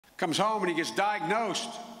Comes home and he gets diagnosed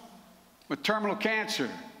with terminal cancer.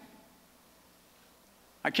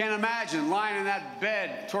 I can't imagine lying in that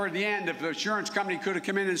bed toward the end if the insurance company could have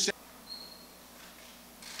come in and said,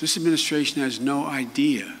 this administration has no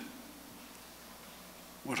idea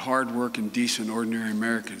what hard-working, decent, ordinary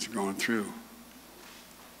Americans are going through.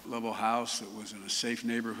 Level house that was in a safe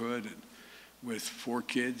neighborhood and with 4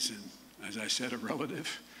 kids and, as I said, a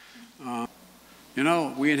relative. You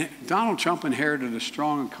know, Donald Trump inherited a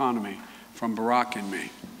strong economy from Barack and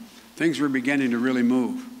me. Things were beginning to really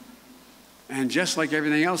move. And just like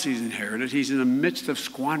everything else he's inherited, he's in the midst of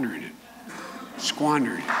squandering it.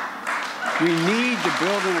 Squandering it. We need to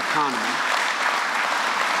build an economy.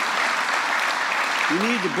 We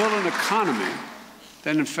need to build an economy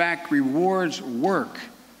that, in fact, rewards work,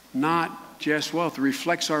 not just wealth. It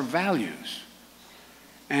reflects our values.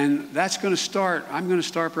 And that's going to start, I'm going to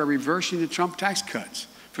start by reversing the Trump tax cuts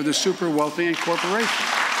for the super wealthy and corporations.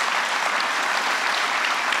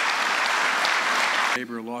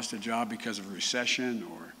 Neighbor lost a job because of a recession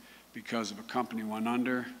or because of a company went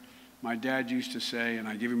under. My dad used to say, and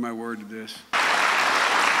I give you my word to this,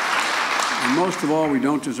 and most of all, we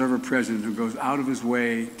don't deserve a president who goes out of his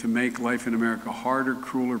way to make life in America harder,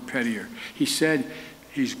 crueler, pettier. He said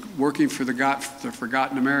he's working for the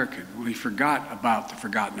forgotten American. Well, he forgot about the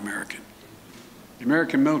forgotten American. The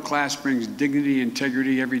American middle class brings dignity,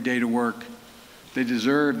 integrity every day to work. They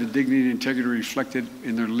deserve the dignity and integrity reflected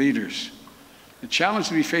in their leaders. The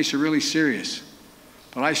challenges we face are really serious,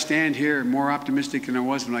 but I stand here more optimistic than I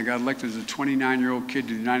was when I got elected as a 29-year-old kid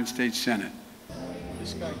to the United States Senate.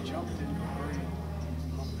 This guy jumped in a very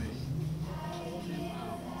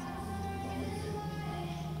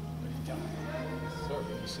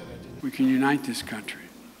We can unite this country.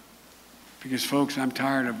 Because, folks, I'm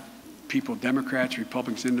tired of people, Democrats,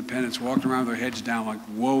 Republicans, Independents, walking around with their heads down like,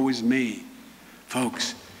 woe is me.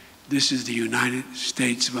 Folks, this is the United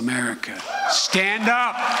States of America. Stand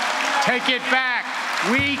up. Take it back.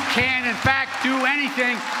 We can, in fact, do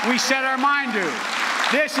anything we set our mind to.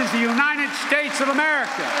 This is the United States of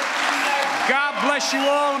America. God bless you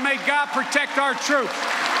all, and may God protect our troops.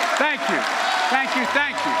 Thank you. Thank you.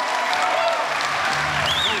 Thank you.